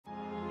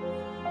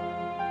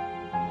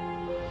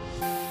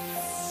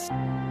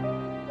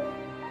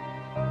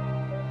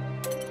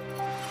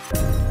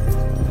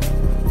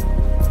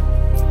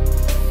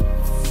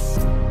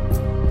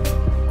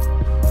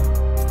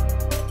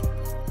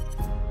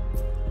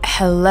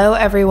Hello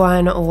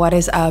everyone, what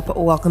is up?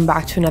 Welcome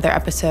back to another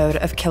episode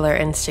of Killer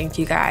Instinct,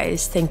 you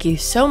guys. Thank you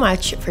so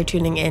much for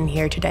tuning in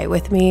here today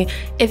with me.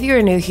 If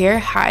you're new here,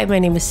 hi, my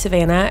name is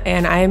Savannah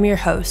and I am your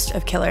host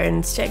of Killer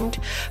Instinct.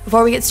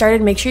 Before we get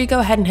started, make sure you go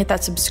ahead and hit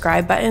that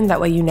subscribe button,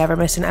 that way you never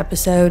miss an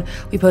episode.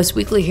 We post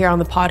weekly here on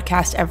the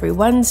podcast every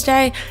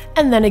Wednesday,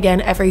 and then again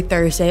every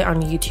Thursday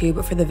on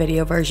YouTube for the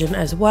video version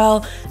as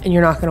well, and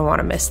you're not going to want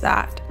to miss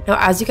that. Now,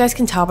 as you guys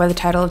can tell by the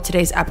title of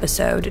today's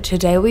episode,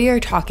 today we are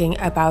talking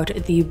about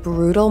the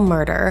brutal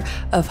murder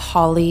of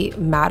Holly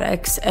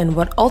Maddox and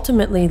what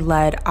ultimately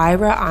led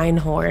Ira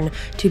Einhorn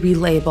to be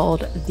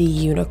labeled the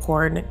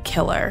Unicorn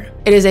Killer.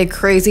 It is a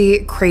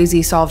crazy,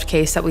 crazy solved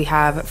case that we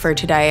have for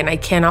today, and I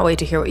cannot wait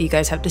to hear what you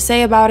guys have to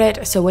say about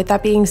it. So with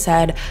that being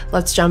said,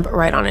 let's jump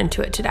right on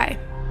into it today.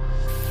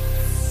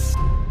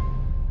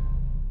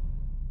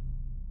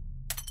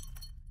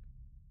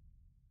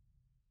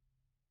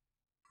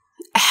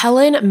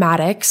 Helen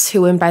Maddox,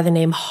 who went by the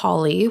name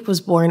Holly,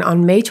 was born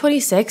on May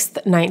 26th,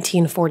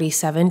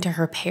 1947 to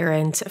her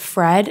parents,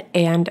 Fred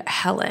and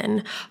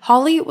Helen.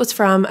 Holly was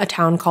from a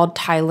town called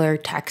Tyler,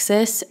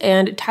 Texas,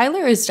 and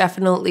Tyler is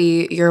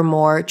definitely your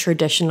more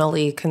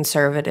traditionally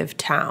conservative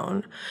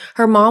town.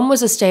 Her mom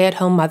was a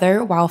stay-at-home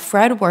mother, while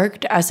Fred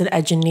worked as an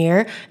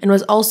engineer and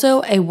was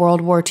also a World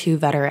War II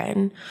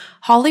veteran.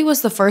 Holly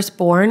was the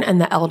firstborn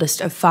and the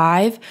eldest of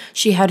 5.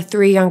 She had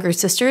 3 younger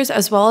sisters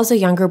as well as a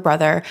younger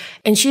brother,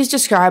 and she's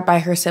described by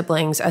her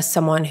siblings as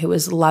someone who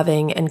was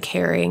loving and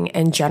caring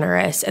and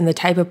generous and the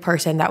type of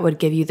person that would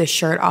give you the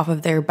shirt off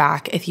of their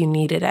back if you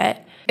needed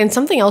it. And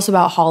something else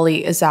about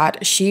Holly is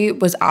that she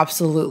was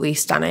absolutely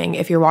stunning.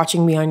 If you're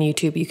watching me on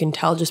YouTube, you can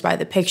tell just by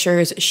the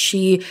pictures,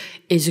 she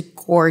is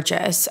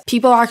gorgeous.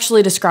 People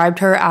actually described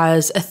her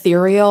as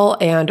ethereal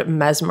and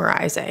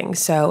mesmerizing.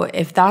 So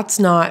if that's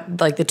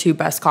not like the 2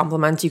 best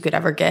compliments you could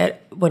ever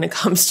get when it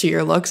comes to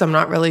your looks, I'm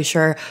not really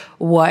sure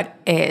what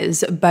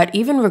is. But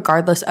even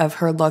regardless of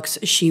her looks,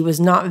 she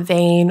was not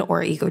vain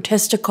or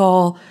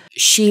egotistical.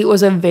 She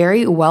was a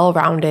very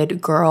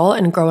well-rounded girl,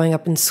 and growing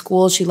up in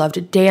school, she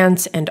loved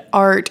dance and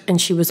art,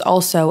 and she was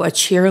also a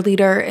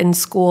cheerleader in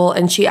school,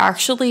 and she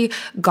actually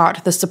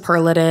got the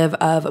superlative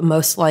of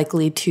most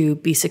likely to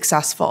be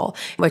successful,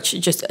 which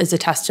just is a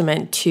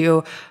testament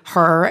to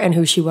her and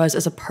who she was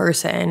as a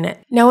person.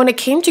 Now, when it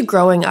came to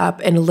growing up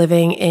and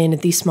living in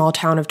the small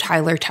town of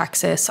Tyler,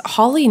 Texas,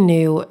 Holly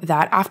knew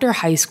that after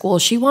high school,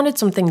 she wanted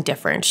something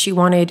different. She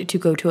wanted to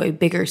go to a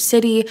bigger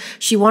city.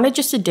 She wanted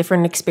just a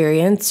different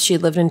experience. She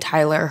lived in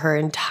Tyler her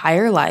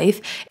entire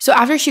life. So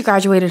after she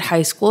graduated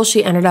high school,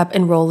 she ended up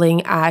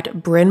enrolling at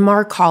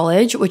Brymer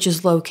College, which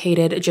is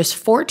located just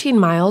 14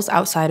 miles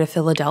outside of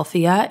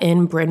Philadelphia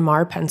in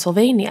Brymer,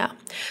 Pennsylvania.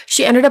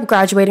 She ended up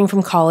graduating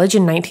from college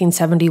in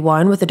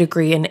 1971 with a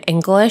degree in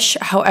English.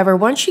 However,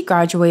 once she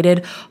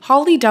graduated,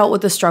 Holly dealt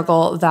with the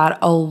struggle that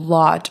a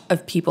lot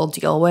of people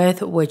deal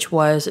with, which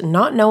was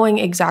not knowing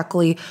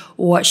exactly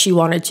what she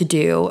wanted to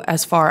do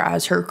as far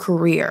as her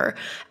career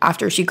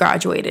after she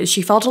graduated.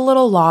 She felt a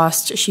little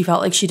lost. She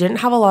felt like she didn't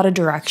have a lot of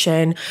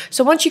direction.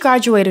 So once she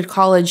graduated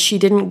college, she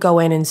didn't go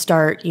in and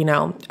start,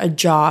 a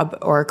job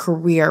or a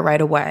career right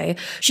away.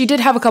 She did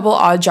have a couple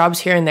odd jobs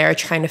here and there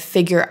trying to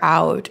figure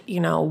out,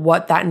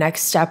 what that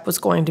next step was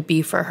going to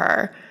be for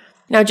her.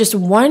 Now, just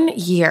 1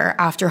 year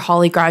after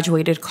Holly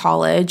graduated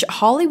college,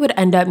 Holly would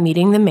end up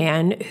meeting the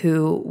man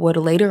who would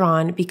later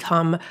on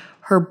become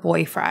her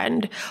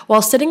boyfriend.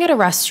 While sitting at a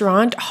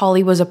restaurant,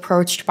 Holly was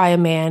approached by a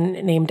man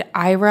named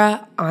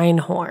Ira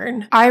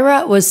Einhorn.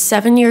 Ira was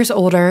 7 years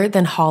older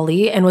than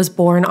Holly and was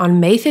born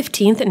on May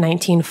 15th,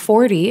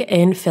 1940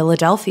 in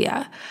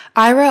Philadelphia.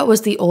 Ira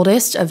was the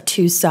oldest of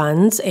 2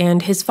 sons,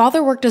 and his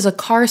father worked as a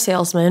car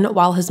salesman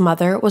while his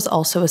mother was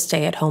also a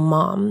stay-at-home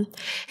mom.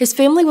 His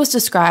family was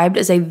described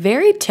as a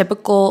very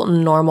typical,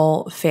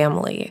 normal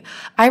family.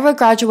 Ira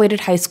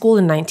graduated high school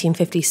in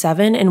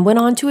 1957 and went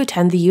on to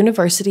attend the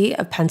University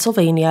of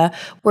Pennsylvania,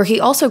 where he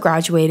also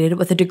graduated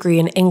with a degree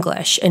in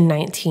English in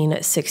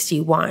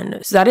 1961.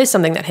 So that is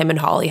something that him and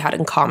Holly had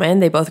in common.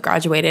 They both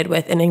graduated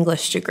with an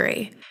English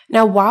degree.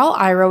 Now, while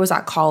Ira was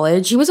at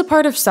college, he was a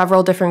part of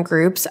several different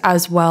groups,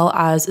 as well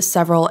as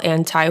several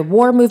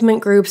anti-war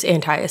movement groups,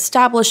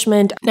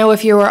 anti-establishment. Now,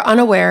 if you are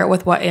unaware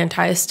with what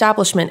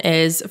anti-establishment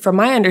is, from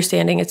my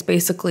understanding, it's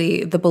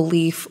basically the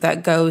belief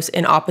that goes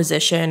in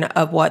opposition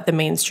of what the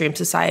mainstream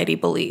society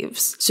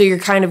believes. So you're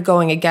kind of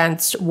going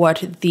against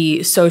what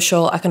the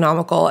social,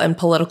 economical, and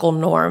political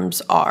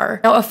norms are.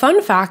 Now, a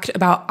fun fact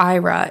about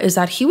Ira is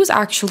that he was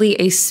actually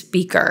a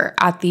speaker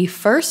at the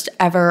first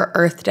ever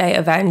Earth Day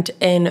event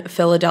in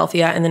Philadelphia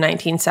in the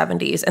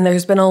 1970s, and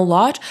there's been a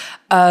lot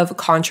of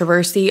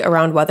controversy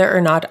around whether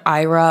or not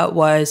Ira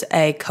was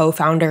a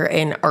co-founder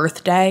in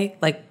Earth Day,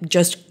 like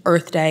just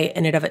Earth Day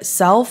in and of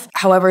itself.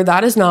 However,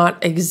 that is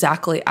not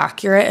exactly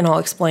accurate, and I'll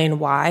explain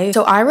why.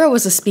 So Ira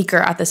was a speaker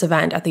at this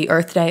event, at the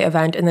Earth Day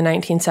event in the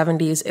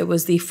 1970s. It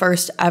was the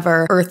first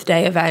ever Earth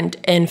Day event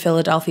in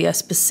Philadelphia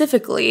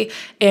specifically,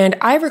 and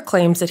Ira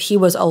claims that he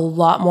was a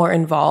lot more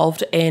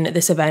involved in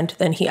this event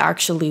than he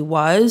actually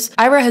was.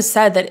 Ira has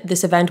said that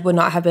this event would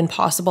not have been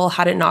possible possible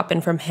had it not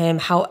been from him.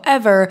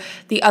 However,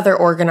 the other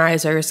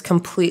organizers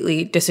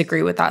completely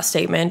disagree with that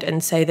statement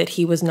and say that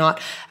he was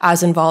not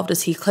as involved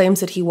as he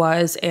claims that he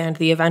was, and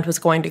the event was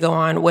going to go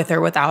on with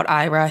or without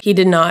Ira. He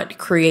did not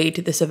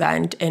create this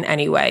event in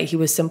any way. He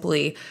was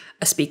simply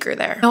a speaker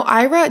there. Now,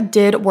 Ira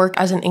did work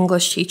as an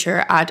English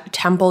teacher at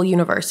Temple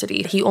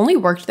University. He only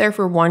worked there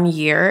for 1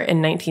 year in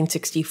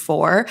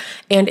 1964,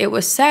 and it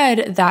was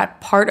said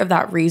that part of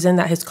that reason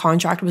that his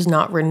contract was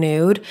not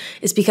renewed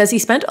is because he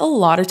spent a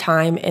lot of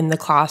time in the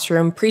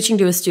classroom preaching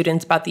to his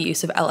students about the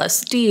use of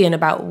LSD and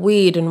about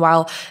weed, and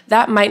while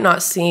that might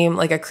not seem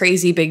like a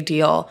crazy big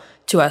deal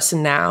to us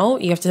now,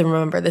 you have to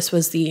remember this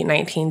was the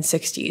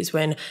 1960s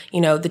when,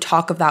 the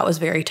talk of that was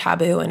very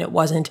taboo and it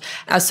wasn't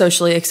as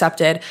socially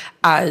accepted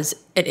as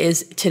it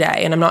is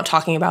today. And I'm not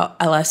talking about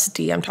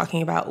LSD, I'm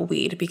talking about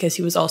weed, because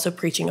he was also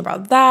preaching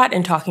about that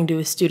and talking to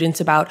his students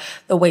about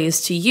the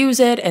ways to use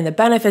it and the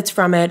benefits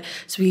from it.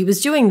 So he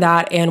was doing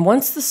that. And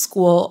once the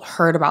school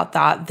heard about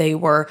that, they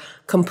were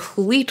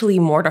completely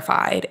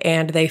mortified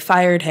and they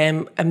fired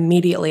him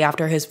immediately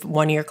after his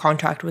 1-year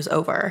contract was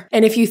over.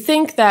 And if you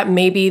think that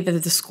maybe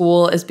the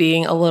school is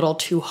being a little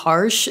too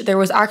harsh, there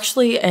was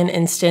actually an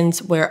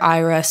instance where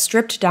Ira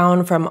stripped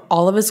down from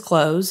all of his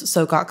clothes,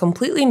 so got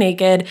completely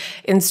naked,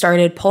 and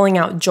started pulling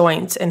out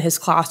joints in his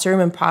classroom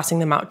and passing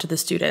them out to the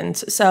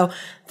students. So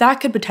that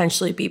could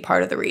potentially be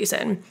part of the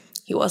reason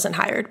he wasn't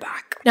hired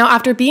back. Now,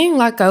 after being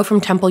let go from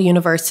Temple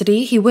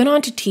University, he went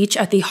on to teach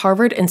at the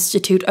Harvard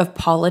Institute of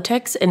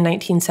Politics in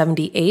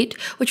 1978,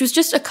 which was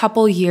just a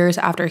couple years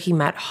after he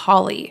met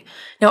Holly.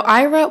 Now,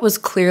 Ira was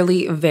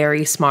clearly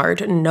very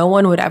smart. No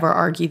one would ever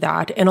argue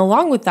that. And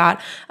along with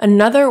that,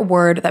 another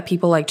word that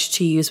people liked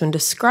to use when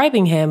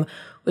describing him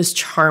was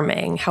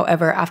charming.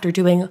 However, after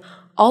doing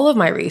all of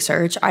my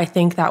research, I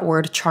think that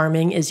word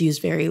charming is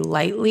used very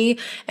lightly,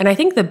 and I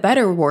think the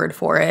better word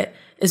for it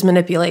is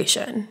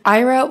manipulation.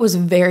 Ira was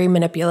very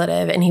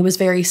manipulative and he was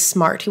very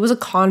smart. He was a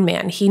con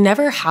man. He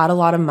never had a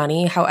lot of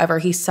money. However,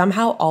 he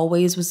somehow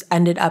always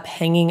ended up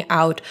hanging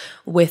out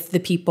with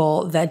the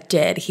people that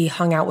did. He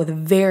hung out with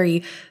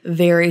very,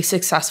 very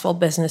successful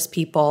business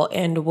people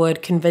and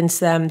would convince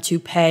them to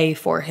pay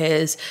for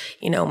his,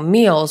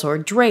 meals or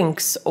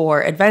drinks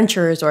or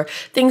adventures or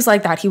things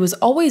like that. He was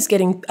always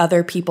getting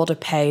other people to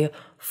pay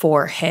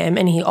for him,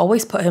 and he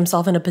always put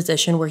himself in a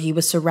position where he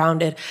was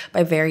surrounded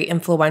by very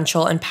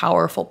influential and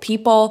powerful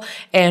people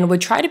and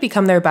would try to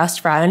become their best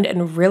friend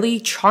and really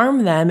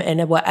charm them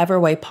in whatever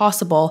way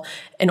possible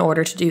in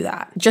order to do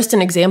that. Just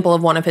an example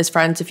of one of his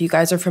friends, if you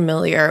guys are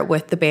familiar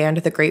with the band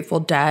The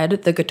Grateful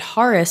Dead, the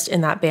guitarist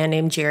in that band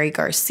named Jerry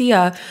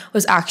Garcia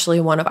was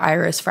actually one of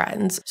Ira's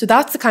friends. So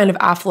that's the kind of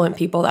affluent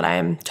people that I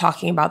am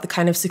talking about, the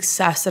kind of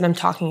success that I'm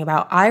talking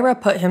about. Ira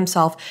put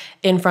himself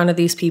in front of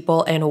these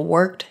people and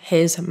worked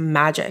his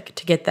magic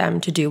to get them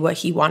to do what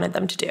he wanted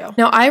them to do.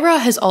 Now, Ira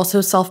has also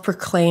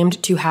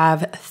self-proclaimed to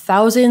have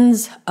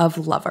thousands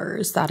of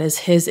lovers. That is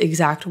his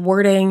exact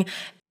wording.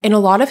 And a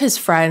lot of his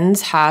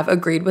friends have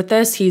agreed with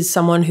this. He's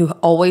someone who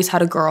always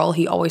had a girl.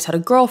 He always had a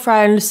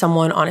girlfriend,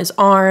 someone on his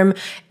arm.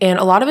 And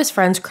a lot of his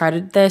friends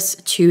credit this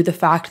to the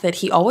fact that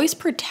he always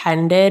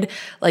pretended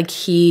like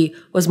he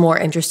was more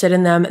interested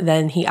in them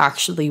than he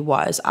actually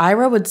was.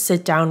 Ira would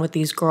sit down with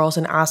these girls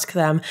and ask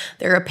them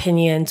their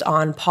opinions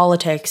on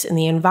politics and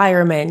the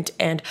environment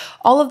and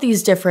all of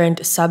these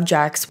different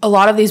subjects. A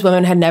lot of these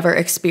women had never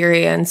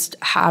experienced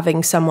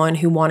having someone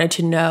who wanted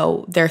to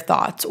know their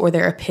thoughts or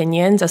their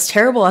opinions. As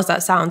terrible as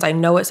that sounds, I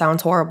know it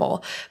sounds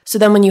horrible. So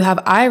then when you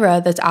have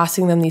Ira that's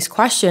asking them these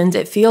questions,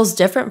 it feels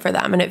different for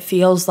them. And it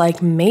feels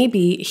like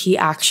maybe he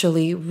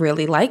actually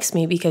really likes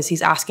me because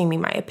he's asking me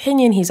my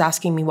opinion. He's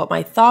asking me what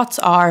my thoughts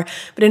are.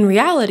 But in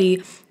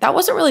reality, that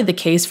wasn't really the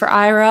case for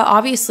Ira.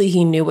 Obviously,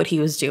 he knew what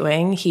he was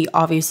doing. He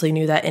obviously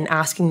knew that in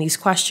asking these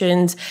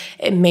questions,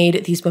 it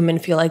made these women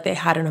feel like they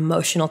had an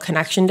emotional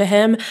connection to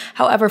him.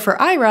 However, for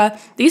Ira,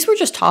 these were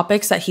just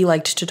topics that he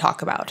liked to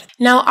talk about.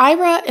 Now,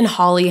 Ira and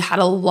Holly had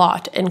a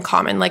lot in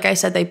common. Like I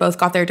said, they both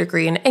got their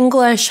degree in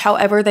English.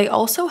 However, they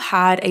also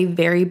had a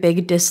very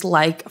big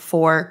dislike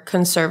for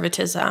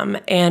conservatism.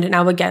 And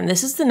now again,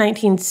 this is the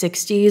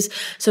 1960s,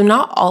 so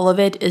not all of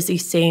it is the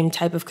same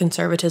type of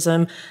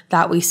conservatism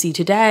that we see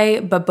today,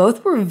 but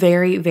both were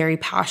very, very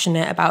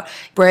passionate about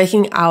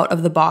breaking out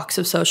of the box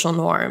of social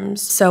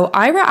norms. So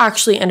Ira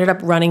actually ended up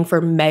running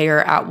for mayor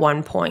at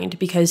one point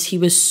because he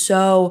was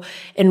so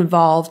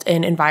involved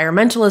in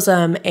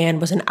environmentalism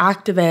and was an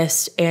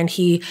activist, and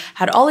he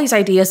had all these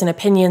ideas and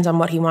opinions on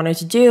what he wanted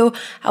to do.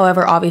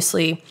 However,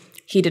 obviously,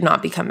 he did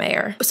not become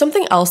mayor.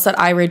 Something else that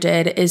Ira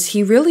did is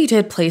he really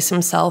did place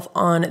himself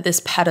on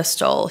this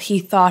pedestal. He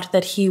thought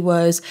that he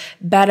was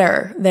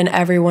better than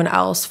everyone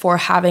else for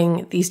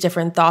having these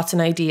different thoughts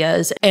and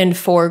ideas and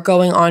for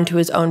going on to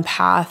his own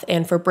path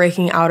and for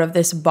breaking out of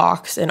this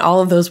box and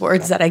all of those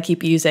words that I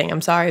keep using.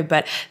 I'm sorry,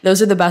 but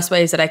those are the best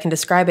ways that I can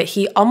describe it.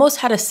 He almost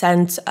had a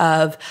sense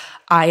of,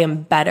 I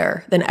am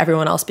better than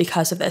everyone else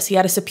because of this. He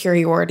had a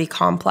superiority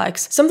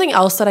complex. Something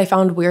else that I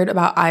found weird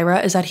about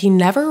Ira is that he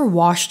never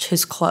washed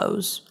his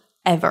clothes.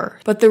 ever.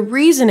 But the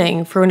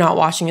reasoning for not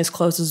washing his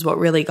clothes is what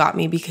really got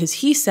me, because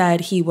he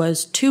said he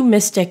was too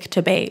mystic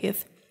to bathe.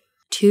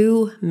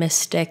 Too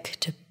mystic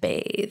to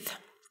bathe.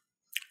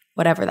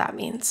 Whatever that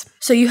means.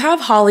 So you have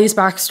Holly's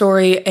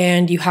backstory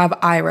and you have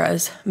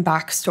Ira's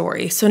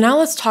backstory. So now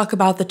let's talk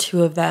about the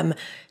two of them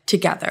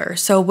together.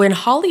 So when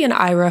Holly and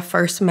Ira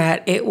first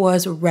met, it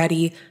was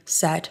ready,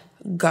 set,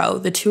 go.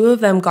 The two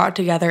of them got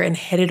together and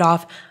hit it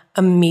off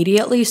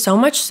immediately, so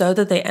much so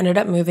that they ended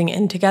up moving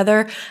in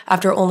together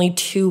after only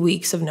 2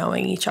 weeks of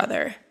knowing each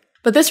other.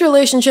 But this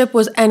relationship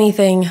was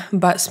anything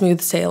but smooth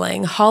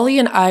sailing. Holly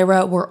and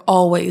Ira were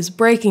always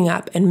breaking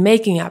up and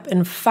making up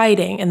and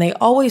fighting, and they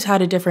always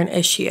had a different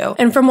issue.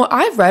 And from what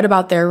I've read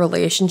about their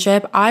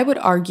relationship, I would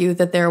argue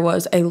that there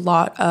was a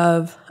lot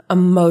of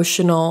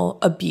emotional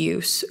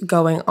abuse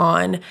going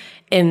on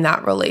in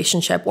that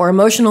relationship, or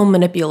emotional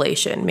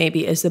manipulation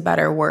maybe is the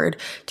better word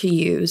to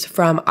use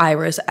from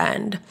Ira's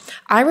end.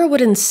 Ira would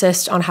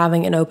insist on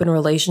having an open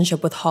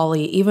relationship with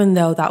Holly, even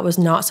though that was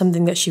not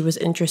something that she was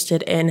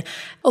interested in.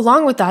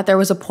 Along with that, there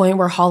was a point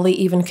where Holly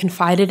even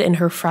confided in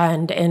her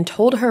friend and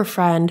told her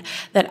friend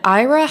that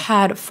Ira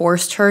had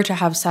forced her to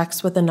have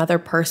sex with another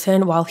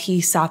person while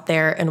he sat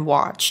there and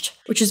watched,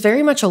 which is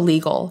very much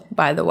illegal,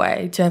 by the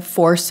way. To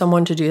force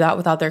someone to do that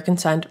without their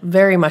consent,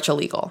 very much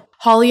illegal.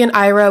 Holly and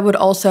Ira would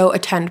also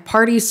attend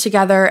parties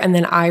together, and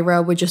then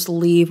Ira would just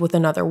leave with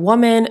another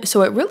woman.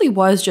 So it really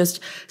was just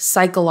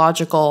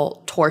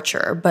psychological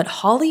torture. But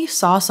Holly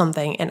saw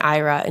something in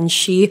Ira and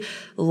she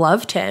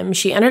loved him.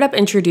 She ended up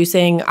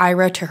introducing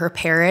Ira to her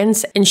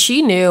parents, and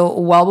she knew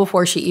well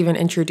before she even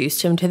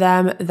introduced him to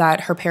them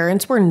that her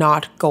parents were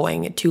not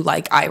going to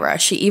like Ira.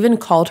 She even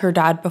called her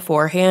dad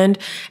beforehand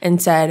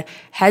and said,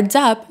 "Heads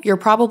up, you're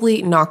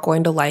probably not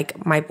going to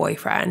like my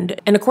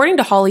boyfriend." And according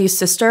to Holly's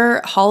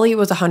sister, Holly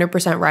was 100%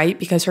 right,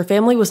 because her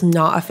family was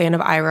not a fan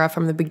of Ira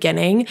from the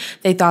beginning.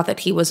 They thought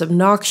that he was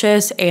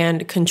obnoxious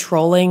and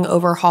controlling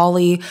over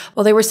Holly.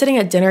 While they were sitting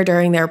at dinner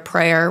during their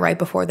prayer right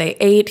before they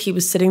ate, he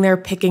was sitting there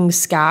picking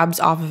scabs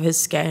off of his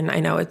skin.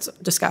 I know it's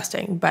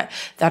disgusting, but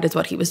that is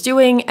what he was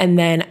doing. And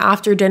then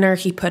after dinner,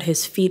 he put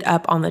his feet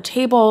up on the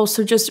table.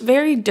 So just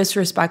very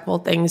disrespectful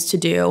things to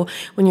do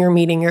when you're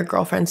meeting your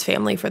girlfriend's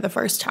family for the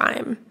first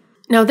time.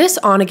 Now, this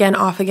on-again,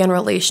 off-again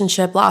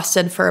relationship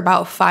lasted for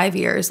about 5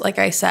 years. Like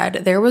I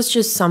said, there was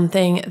just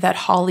something that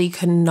Holly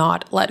could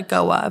not let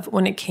go of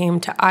when it came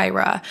to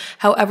Ira.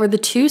 However, the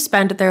two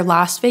spent their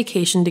last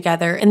vacation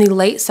together in the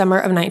late summer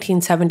of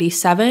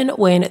 1977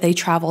 when they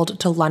traveled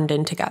to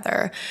London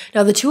together.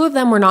 Now, the two of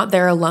them were not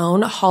there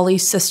alone.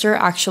 Holly's sister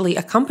actually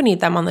accompanied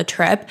them on the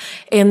trip,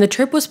 and the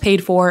trip was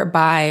paid for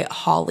by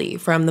Holly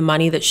from the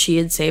money that she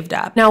had saved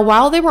up. Now,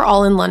 while they were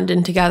all in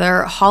London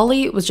together,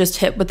 Holly was just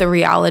hit with the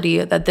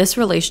reality that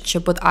this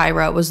relationship with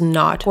Ira was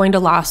not going to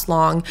last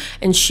long,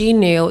 and she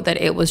knew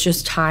that it was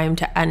just time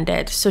to end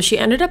it. So she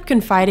ended up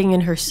confiding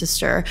in her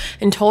sister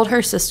and told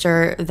her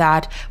sister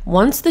that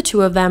once the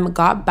two of them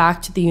got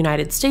back to the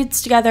United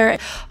States together,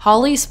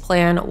 Holly's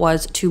plan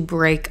was to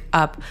break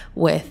up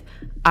with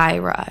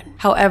Ira.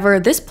 However,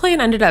 this plan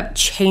ended up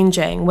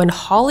changing when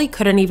Holly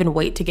couldn't even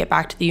wait to get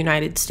back to the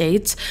United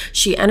States.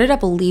 She ended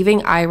up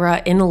leaving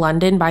Ira in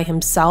London by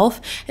himself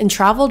and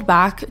traveled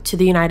back to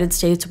the United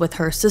States with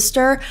her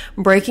sister,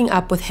 breaking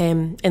up with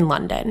him in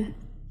London.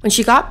 When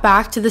she got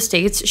back to the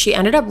States, she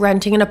ended up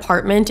renting an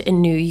apartment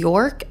in New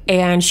York,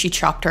 and she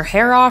chopped her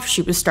hair off.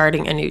 She was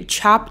starting a new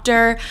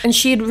chapter, and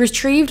she had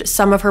retrieved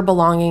some of her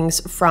belongings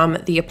from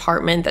the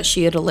apartment that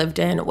she had lived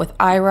in with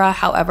Ira.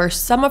 However,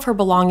 some of her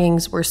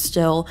belongings were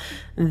still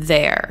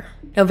there.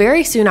 Now,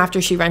 very soon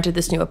after she rented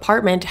this new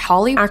apartment,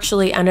 Holly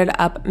actually ended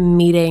up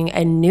meeting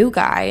a new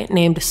guy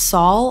named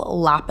Saul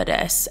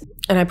Lapidus.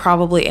 And I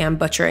probably am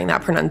butchering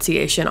that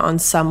pronunciation on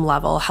some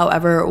level.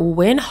 However,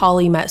 when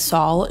Holly met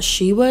Saul,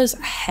 she was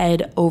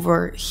head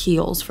over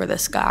heels for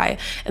this guy.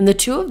 And the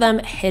two of them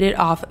hit it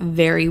off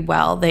very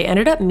well. They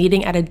ended up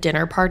meeting at a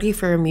dinner party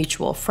for a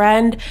mutual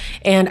friend.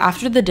 And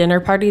after the dinner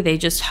party, they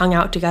just hung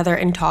out together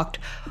and talked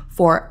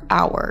for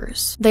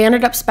hours. They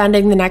ended up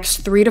spending the next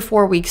 3 to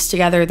 4 weeks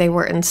together. They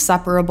were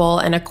inseparable,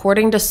 and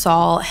according to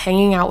Saul,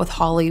 hanging out with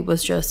Holly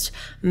was just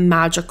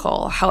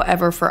magical.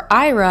 However, for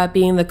Ira,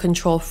 being the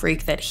control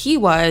freak that he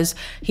was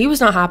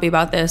not happy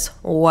about this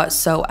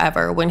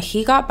whatsoever. When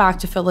he got back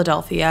to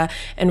Philadelphia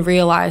and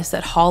realized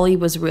that Holly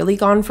was really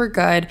gone for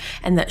good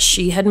and that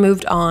she had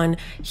moved on,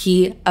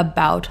 he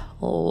about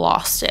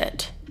lost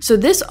it. So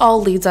this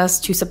all leads us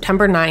to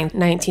September 9th,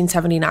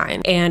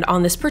 1979. And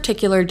on this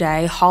particular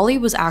day, Holly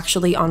was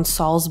actually on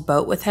Saul's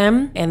boat with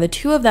him. And the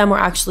two of them were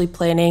actually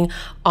planning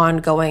on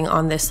going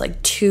on this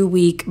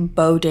 2-week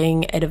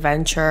boating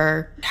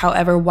adventure.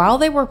 However, while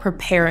they were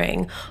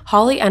preparing,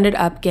 Holly ended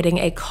up getting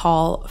a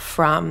call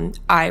from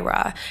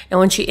Ira. Now,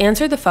 when she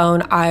answered the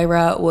phone,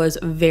 Ira was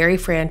very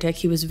frantic.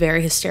 He was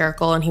very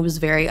hysterical and he was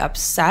very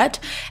upset.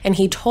 And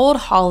he told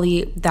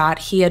Holly that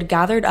he had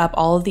gathered up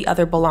all of the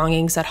other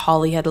belongings that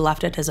Holly had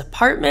left at his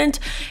apartment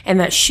and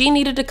that she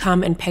needed to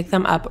come and pick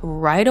them up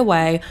right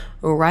away,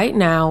 right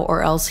now,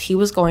 or else he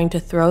was going to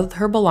throw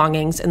her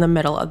belongings in the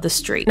middle of the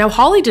street. Now,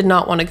 Holly did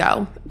not want to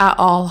go at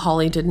all.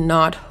 Holly did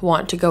not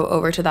want to go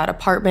over to that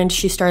apartment.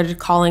 She started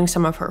calling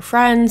some of her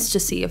friends to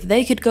see if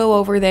they could go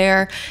over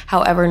there.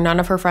 However, none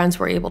of her friends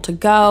were able to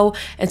go.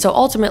 And so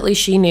ultimately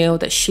she knew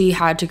that she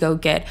had to go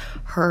get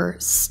her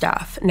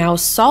stuff. Now,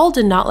 Saul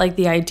did not like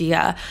the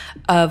idea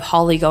of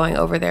Holly going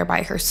over there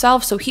by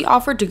herself, so he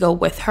offered to go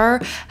with her.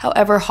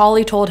 However,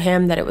 Holly told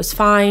him that it was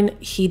fine.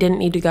 He didn't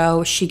need to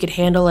go. She could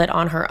handle it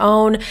on her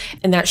own,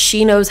 and that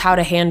she knows how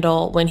to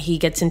handle when he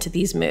gets into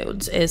these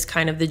moods is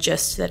kind of the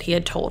gist that he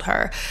had told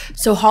her.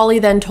 So Holly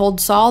then told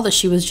Saul that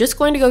she was just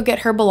going to go get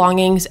her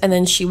belongings and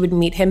then she would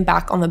meet him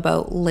back on the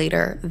boat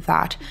later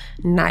that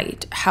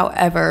night.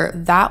 However,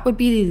 that would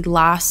be the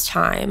last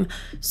time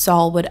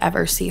Saul would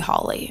ever see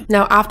Holly.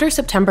 Now, after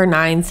September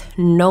 9th,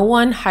 no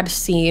one had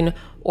seen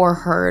or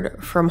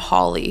heard from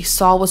Holly.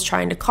 Saul was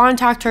trying to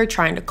contact her,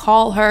 trying to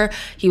call her.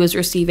 He was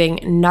receiving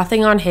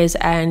nothing on his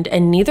end,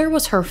 and neither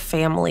was her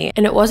family.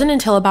 And it wasn't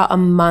until about a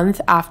month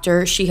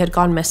after she had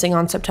gone missing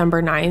on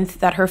September 9th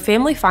that her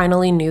family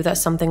finally knew that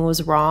something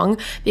was wrong,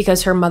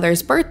 because her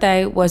mother's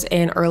birthday was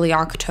in early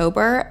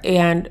October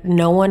and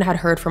no one had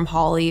heard from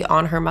Holly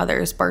on her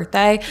mother's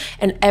birthday.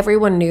 And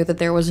everyone knew that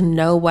there was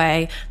no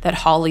way that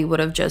Holly would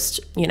have just,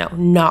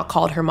 not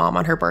called her mom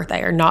on her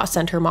birthday or not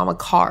sent her mom a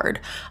card.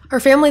 Her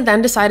family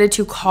then decided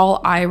to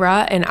call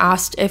Ira and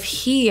asked if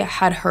he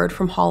had heard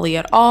from Holly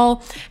at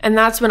all. And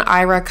that's when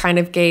Ira kind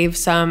of gave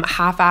some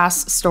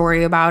half-ass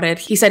story about it.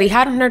 He said he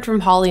hadn't heard from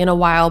Holly in a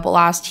while, but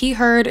last he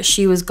heard,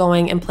 she was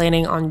going and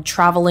planning on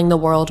traveling the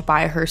world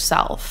by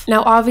herself.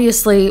 Now,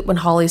 obviously, when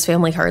Holly's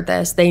family heard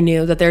this, they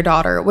knew that their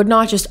daughter would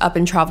not just up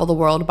and travel the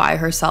world by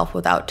herself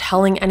without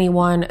telling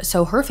anyone.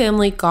 So her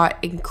family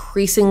got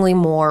increasingly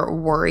more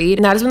worried.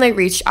 And that is when they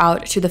reached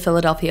out to the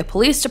Philadelphia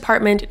Police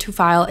Department to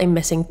file a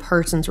missing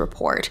persons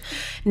report.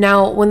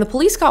 Now, when the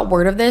police got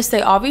word of this,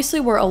 they obviously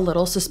were a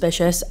little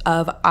suspicious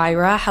of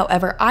Ira.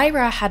 However,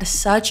 Ira had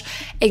such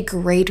a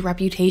great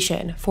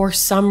reputation. For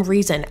some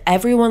reason,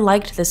 everyone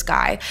liked this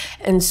guy.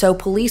 And so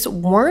police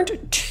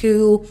weren't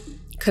too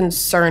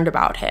concerned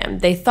about him.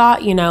 They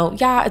thought,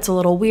 yeah, it's a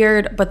little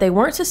weird, but they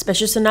weren't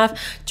suspicious enough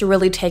to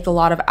really take a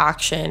lot of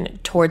action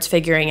towards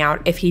figuring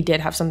out if he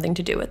did have something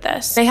to do with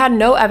this. They had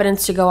no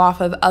evidence to go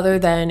off of other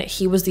than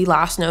he was the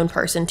last known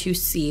person to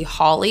see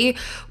Holly,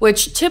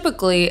 which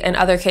typically in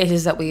other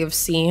cases that we have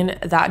seen,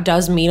 that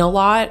does mean a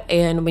lot.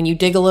 And when you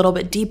dig a little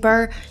bit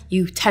deeper,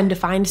 you tend to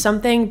find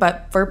something.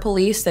 But for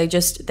police, they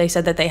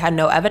said that they had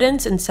no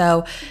evidence, and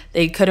so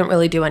they couldn't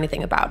really do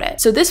anything about it.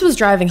 So this was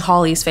driving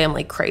Holly's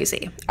family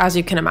crazy, as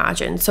you can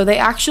imagine. So they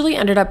actually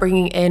ended up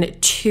bringing in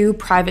 2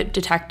 private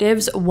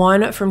detectives,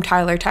 one from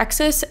Tyler,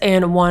 Texas,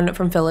 and one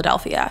from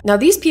Philadelphia. Now,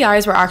 these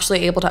PIs were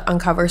actually able to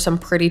uncover some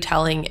pretty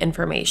telling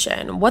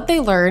information. What they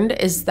learned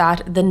is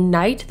that the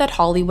night that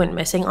Holly went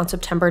missing on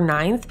September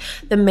 9th,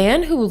 the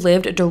man who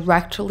lived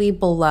directly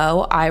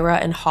below Ira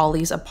and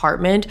Holly's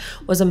apartment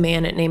was a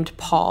man named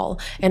Paul.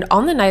 And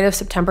on the night of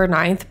September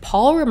 9th,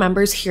 Paul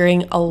remembers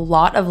hearing a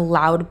lot of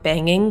loud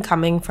banging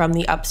coming from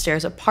the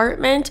upstairs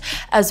apartment,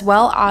 as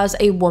well as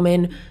a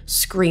woman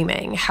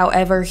screaming.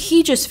 However,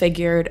 he just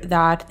figured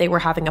that they were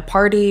having a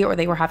party or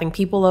they were having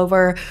people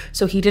over,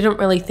 so he didn't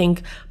really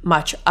think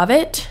much of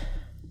it.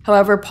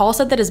 However, Paul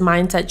said that his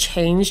mindset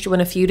changed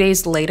when a few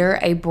days later,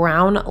 a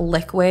brown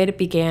liquid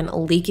began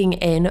leaking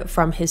in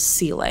from his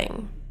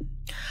ceiling.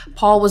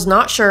 Paul was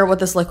not sure what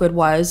this liquid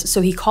was,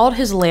 so he called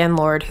his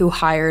landlord, who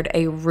hired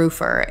a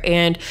roofer,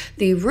 and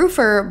the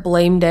roofer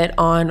blamed it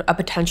on a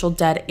potential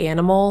dead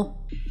animal.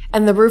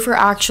 And the roofer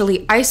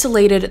actually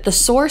isolated the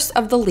source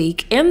of the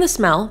leak and the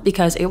smell,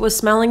 because it was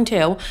smelling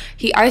too.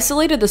 He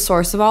isolated the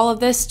source of all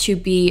of this to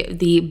be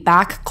the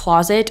back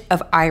closet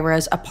of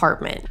Ira's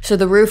apartment. So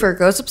the roofer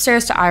goes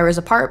upstairs to Ira's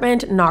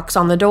apartment, knocks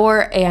on the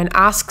door, and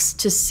asks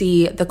to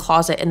see the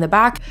closet in the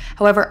back.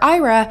 However,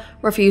 Ira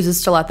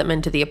refuses to let them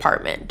into the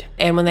apartment.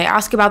 And when they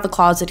ask about the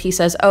closet, he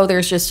says, oh,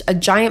 there's just a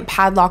giant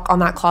padlock on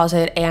that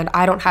closet and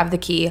I don't have the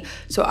key,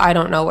 so I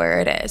don't know where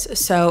it is.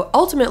 So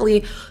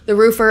ultimately, the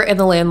roofer and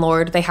the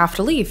landlord, they have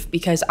to leave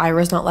because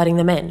Ira's not letting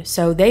them in.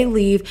 So they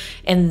leave,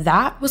 and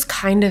that was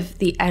kind of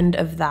the end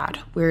of that,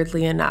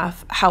 weirdly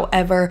enough.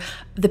 However,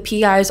 the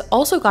PIs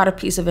also got a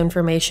piece of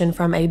information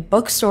from a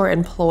bookstore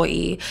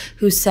employee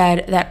who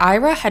said that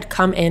Ira had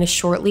come in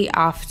shortly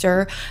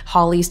after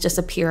Holly's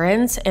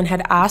disappearance and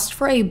had asked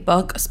for a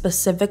book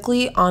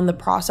specifically on the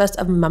process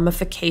of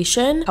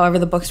mummification. However,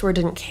 the bookstore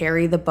didn't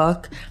carry the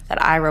book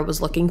that Ira was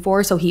looking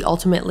for, so he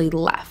ultimately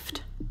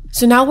left.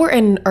 So now we're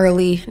in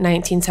early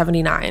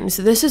 1979.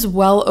 So this is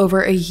well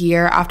over a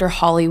year after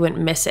Holly went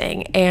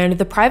missing, and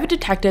the private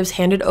detectives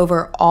handed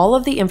over all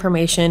of the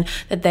information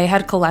that they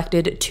had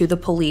collected to the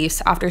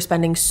police after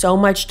spending so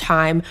much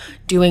time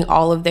doing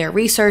all of their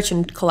research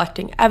and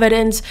collecting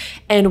evidence.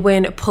 And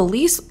when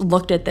police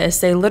looked at this,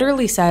 they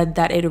literally said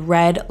that it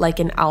read like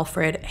an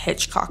Alfred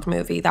Hitchcock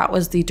movie. That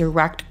was the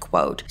direct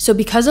quote. So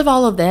because of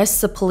all of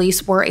this, the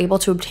police were able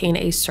to obtain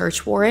a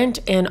search warrant,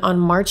 and on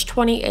March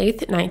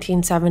 28th,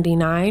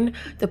 1979,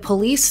 the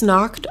police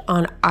knocked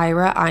on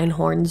Ira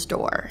Einhorn's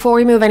door. Before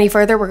we move any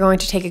further, we're going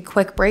to take a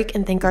quick break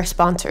and thank our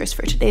sponsors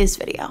for today's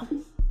video.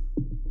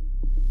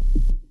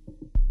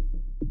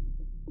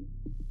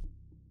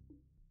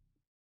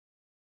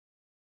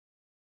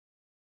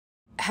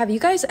 Have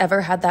you guys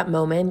ever had that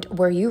moment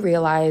where you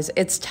realize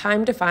it's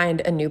time to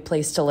find a new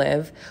place to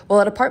live? Well,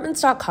 at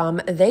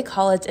apartments.com, they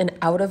call it an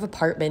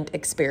out-of-apartment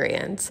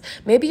experience.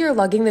 Maybe you're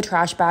lugging the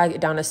trash bag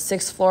down a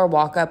 6th floor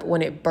walk-up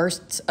when it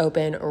bursts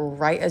open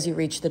right as you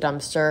reach the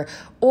dumpster,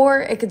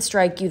 or it could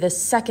strike you the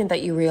second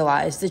that you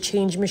realize the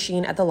change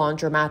machine at the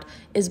laundromat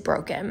is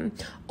broken.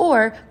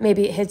 Or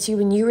maybe it hits you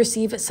when you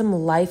receive some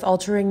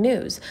life-altering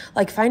news,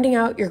 like finding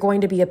out you're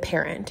going to be a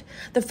parent.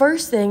 The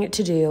first thing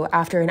to do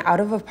after an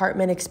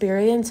out-of-apartment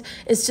experience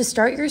is to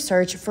start your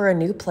search for a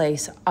new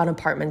place on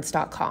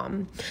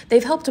apartments.com.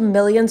 They've helped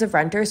millions of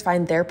renters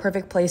find their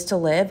perfect place to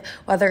live,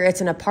 whether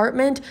it's an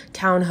apartment,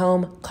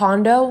 townhome,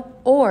 condo,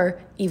 or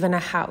even a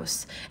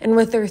house. And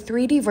with their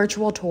 3D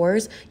virtual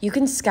tours, you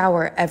can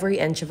scour every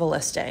inch of a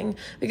listing,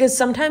 because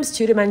sometimes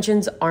 2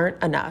 dimensions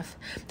aren't enough.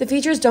 The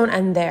features don't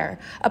end there.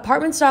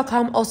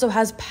 Apartments.com also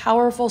has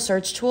powerful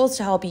search tools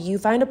to help you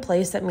find a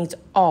place that meets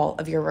all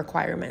of your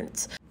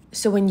requirements.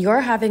 So when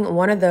you're having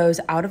one of those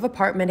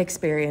out-of-apartment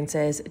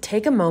experiences,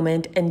 take a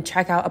moment and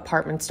check out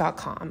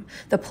apartments.com,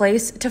 the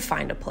place to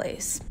find a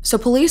place. So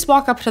police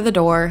walk up to the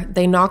door,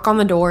 they knock on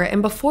the door,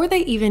 and before they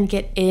even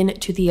get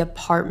into the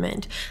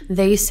apartment,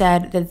 they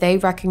said that they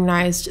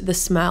recognized the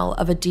smell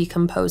of a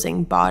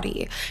decomposing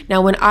body.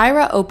 Now, when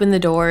Ira opened the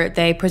door,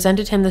 they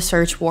presented him the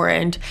search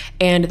warrant,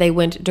 and they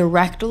went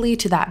directly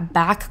to that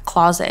back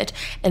closet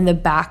in the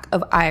back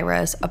of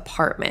Ira's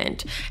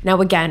apartment.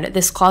 Now, again,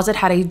 this closet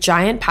had a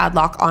giant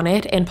padlock on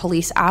it, and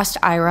police asked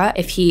Ira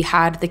if he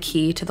had the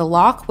key to the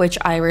lock, which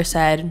Ira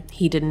said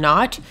he did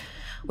not,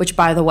 which,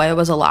 by the way,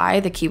 was a lie.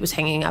 The key was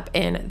hanging up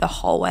in the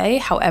hallway.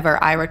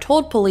 However, Ira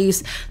told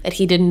police that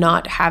he did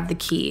not have the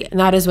key, and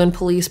that is when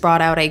police brought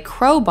out a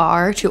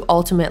crowbar to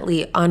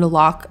ultimately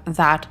unlock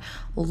that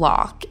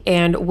lock.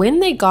 And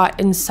when they got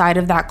inside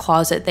of that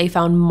closet, they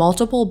found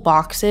multiple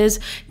boxes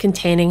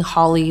containing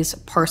Holly's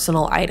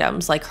personal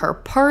items, like her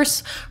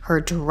purse, her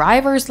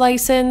driver's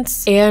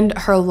license, and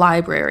her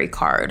library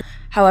card.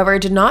 However,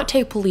 it did not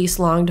take police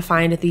long to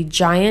find the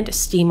giant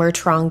steamer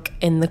trunk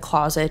in the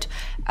closet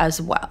as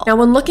well. Now,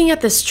 when looking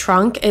at this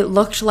trunk, it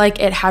looked like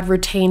it had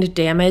retained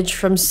damage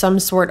from some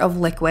sort of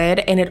liquid,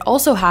 and it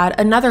also had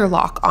another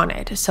lock on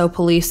it. So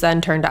police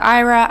then turn to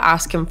Ira,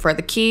 ask him for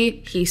the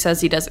key. He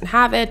says he doesn't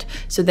have it,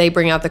 so they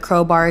bring out the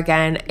crowbar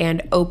again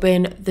and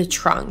open the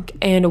trunk.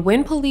 And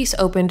when police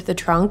opened the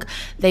trunk,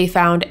 they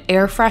found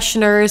air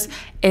fresheners,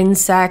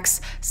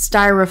 insects,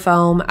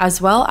 styrofoam,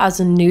 as well as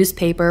a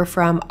newspaper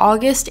from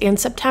August and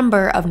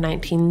September of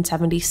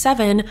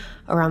 1977,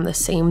 around the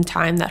same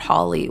time that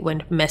Holly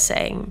went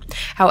missing.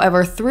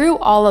 However, through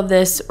all of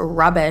this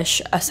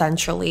rubbish,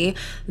 essentially,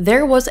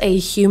 there was a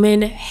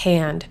human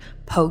hand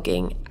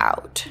poking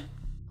out.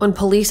 When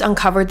police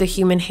uncovered the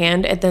human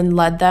hand, it then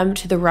led them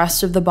to the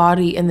rest of the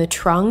body in the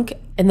trunk,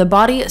 and the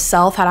body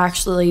itself had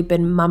actually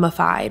been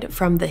mummified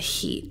from the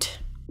heat.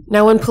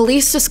 Now, when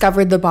police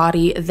discovered the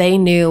body, they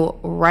knew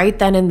right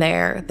then and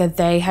there that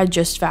they had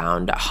just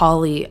found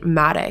Holly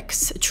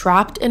Maddox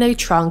trapped in a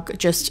trunk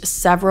just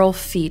several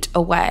feet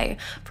away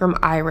from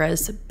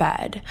Ira's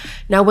bed.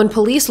 Now, when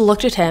police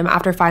looked at him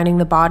after finding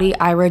the body,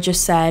 Ira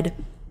just said,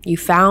 "You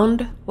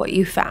found what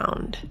you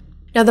found."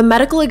 Now, the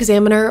medical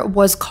examiner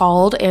was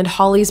called, and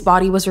Holly's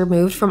body was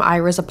removed from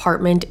Ira's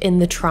apartment in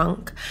the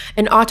trunk.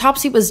 An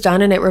autopsy was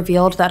done, and it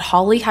revealed that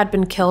Holly had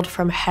been killed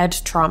from head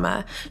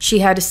trauma. She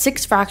had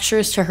 6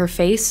 fractures to her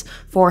face,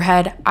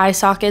 forehead, eye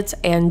sockets,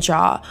 and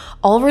jaw,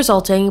 all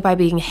resulting by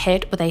being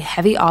hit with a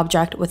heavy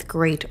object with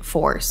great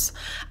force.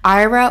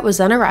 Ira was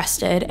then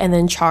arrested and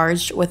then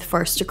charged with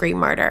first-degree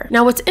murder.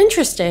 Now, what's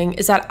interesting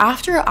is that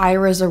after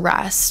Ira's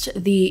arrest,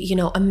 the,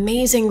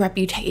 amazing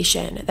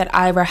reputation that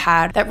Ira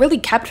had that really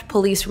kept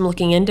police from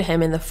looking into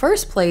him in the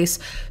first place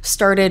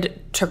started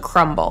to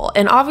crumble.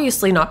 And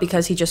obviously not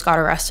because he just got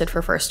arrested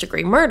for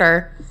first-degree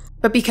murder,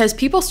 but because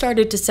people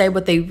started to say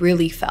what they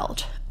really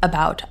felt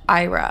about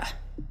Ira.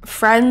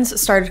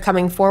 Friends started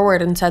coming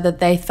forward and said that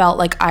they felt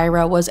like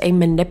Ira was a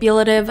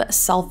manipulative,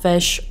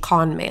 selfish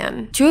con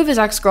man. 2 of his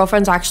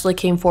ex-girlfriends actually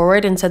came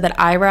forward and said that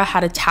Ira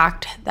had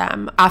attacked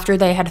them after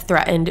they had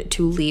threatened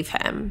to leave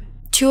him.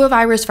 Two of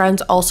Ira's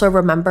friends also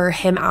remember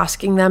him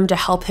asking them to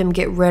help him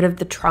get rid of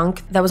the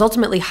trunk that was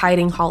ultimately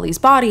hiding Holly's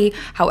body.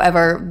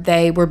 However,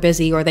 they were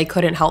busy or they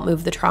couldn't help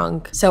move the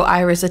trunk, so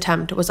Ira's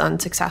attempt was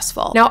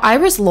unsuccessful. Now,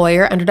 Ira's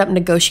lawyer ended up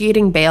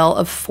negotiating bail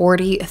of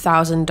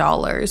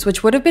 $40,000,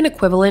 which would have been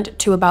equivalent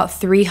to about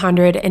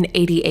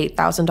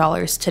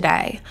 $388,000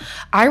 today.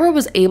 Ira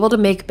was able to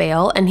make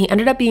bail and he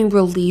ended up being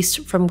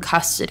released from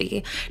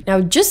custody.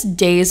 Now, just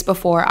days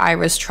before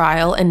Ira's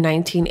trial in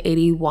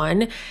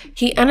 1981,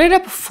 he ended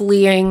up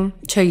fleeing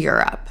to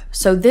Europe.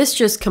 So this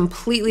just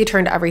completely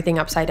turned everything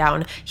upside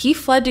down. He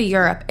fled to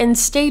Europe and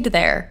stayed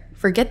there,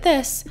 forget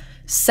this,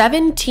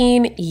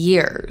 17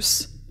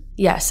 years.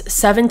 Yes,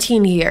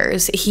 17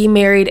 years. He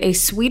married a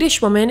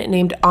Swedish woman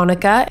named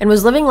Annika and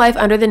was living life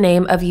under the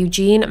name of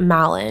Eugene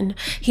Malin.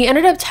 He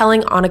ended up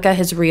telling Annika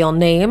his real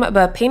name,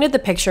 but painted the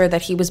picture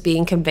that he was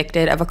being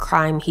convicted of a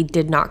crime he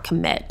did not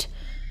commit.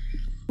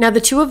 Now,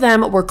 the two of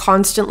them were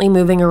constantly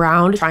moving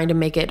around, trying to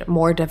make it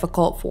more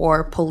difficult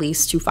for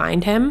police to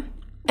find him.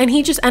 And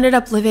he just ended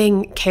up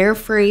living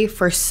carefree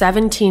for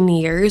 17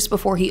 years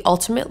before he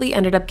ultimately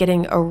ended up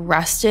getting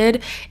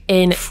arrested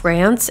in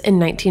France in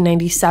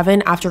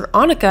 1997 after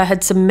Annika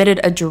had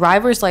submitted a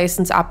driver's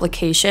license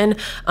application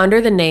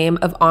under the name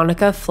of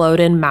Annika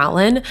Floden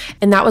Malin.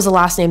 And that was the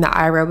last name that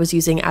Ira was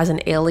using as an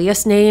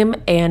alias name.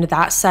 And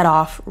that set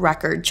off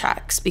record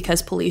checks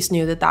because police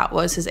knew that that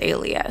was his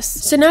alias.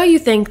 So now you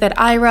think that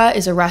Ira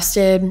is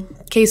arrested,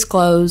 case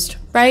closed,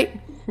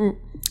 right?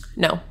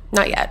 No.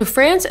 Not yet.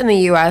 France and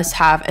the US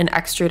have an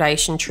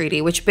extradition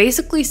treaty, which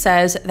basically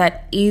says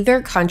that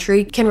either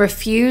country can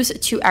refuse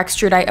to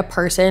extradite a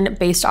person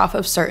based off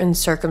of certain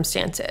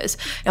circumstances.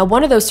 Now,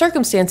 one of those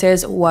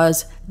circumstances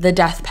was the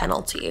death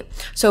penalty.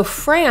 So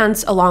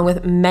France, along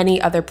with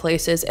many other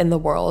places in the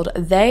world,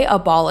 they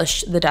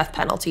abolished the death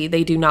penalty.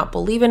 They do not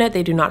believe in it.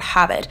 They do not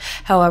have it.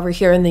 However,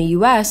 here in the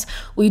US,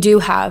 we do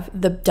have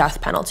the death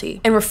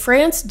penalty. And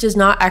France does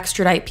not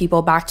extradite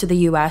people back to the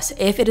US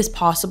if it is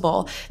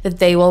possible that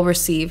they will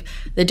receive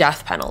the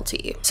death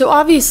penalty. So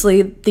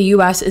obviously the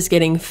US is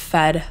getting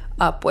fed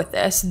up with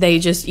this. They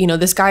just,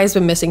 this guy has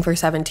been missing for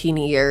 17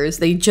 years.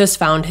 They just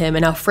found him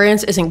and now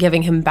France isn't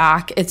giving him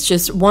back. It's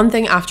just one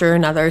thing after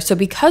another. So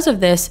because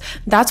of this,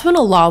 that's when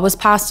a law was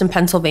passed in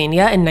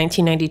Pennsylvania in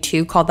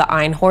 1992 called the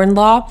Einhorn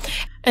Law.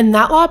 And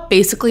that law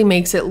basically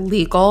makes it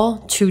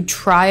legal to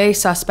try a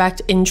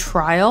suspect in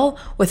trial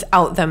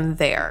without them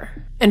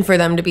there and for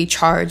them to be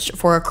charged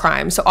for a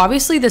crime. So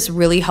obviously this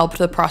really helped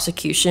the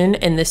prosecution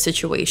in this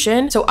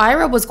situation. So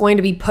Ira was going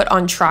to be put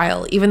on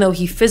trial, even though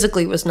he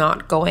physically was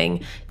not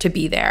going to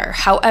be there.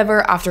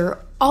 However, after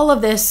all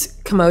of this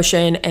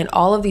commotion and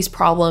all of these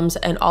problems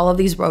and all of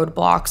these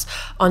roadblocks,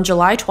 on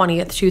July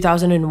 20th,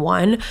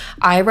 2001,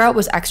 Ira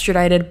was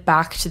extradited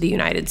back to the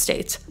United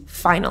States.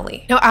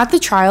 Finally. Now, at the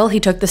trial, he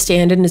took the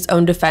stand in his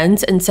own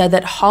defense and said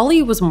that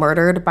Holly was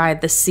murdered by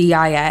the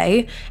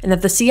CIA and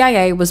that the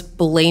CIA was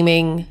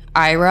blaming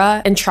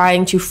Ira and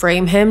trying to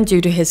frame him due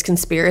to his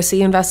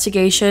conspiracy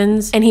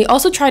investigations. And he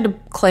also tried to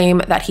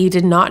claim that he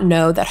did not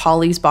know that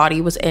Holly's body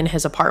was in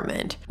his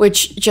apartment,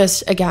 which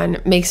just, again,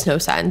 makes no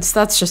sense.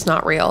 That's just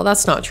not real.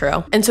 That's not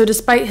true. And so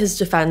despite his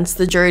defense,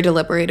 the jury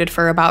deliberated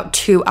for about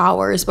 2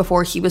 hours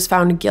before he was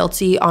found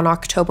guilty on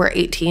October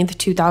 18th,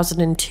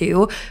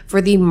 2002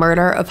 for the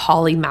murder of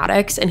Holly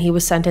Maddox, and he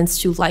was sentenced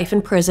to life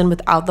in prison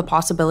without the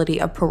possibility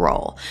of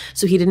parole.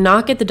 So he did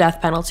not get the death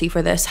penalty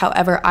for this.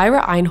 However,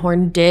 Ira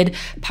Einhorn did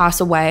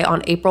pass away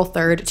on April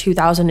 3rd,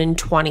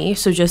 2020,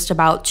 so just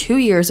about 2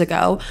 years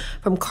ago,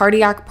 from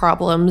cardiac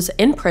problems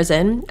in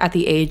prison at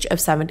the age of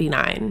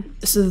 79.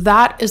 So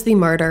that is the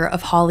murder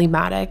of Holly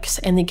Maddox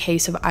and the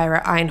case of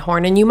Ira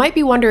Einhorn. And you might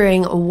be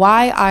wondering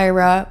why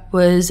Ira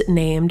was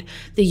named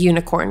the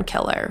Unicorn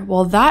Killer.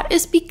 Well, that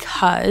is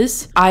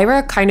because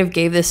Ira kind of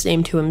gave this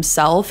name to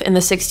himself. In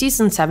the 60s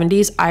and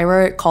 70s,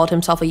 Ira called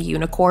himself a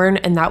unicorn,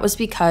 and that was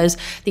because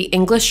the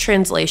English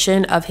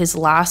translation of his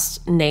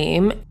last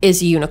name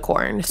is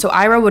unicorn. So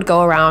Ira would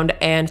go around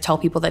and tell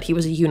people that he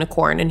was a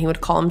unicorn, and he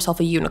would call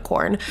himself a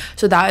unicorn.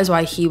 So that is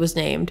why he was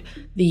named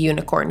the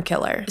Unicorn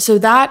Killer. So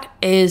that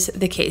is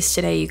the case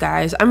today, you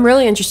guys. I'm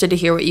really interested to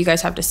hear what you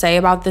guys have to say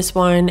about this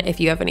one. If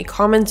you have any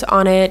comments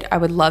on it, I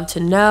would love to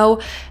know.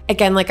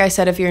 Again, like I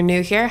said, if you're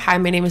new here, hi,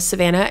 my name is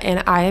Savannah,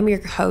 and I am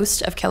your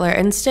host of Killer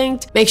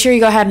Instinct. Make sure you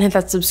go ahead and hit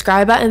that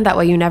subscribe button. That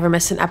way you never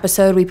miss an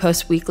episode. We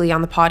post weekly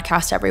on the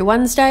podcast every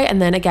Wednesday, and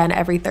then again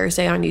every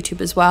Thursday on YouTube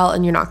as well,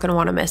 and you're not going to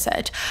want to miss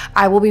it.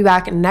 I will be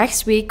back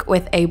next week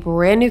with a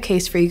brand new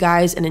case for you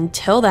guys, and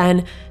until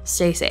then,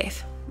 stay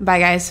safe. Bye,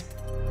 guys.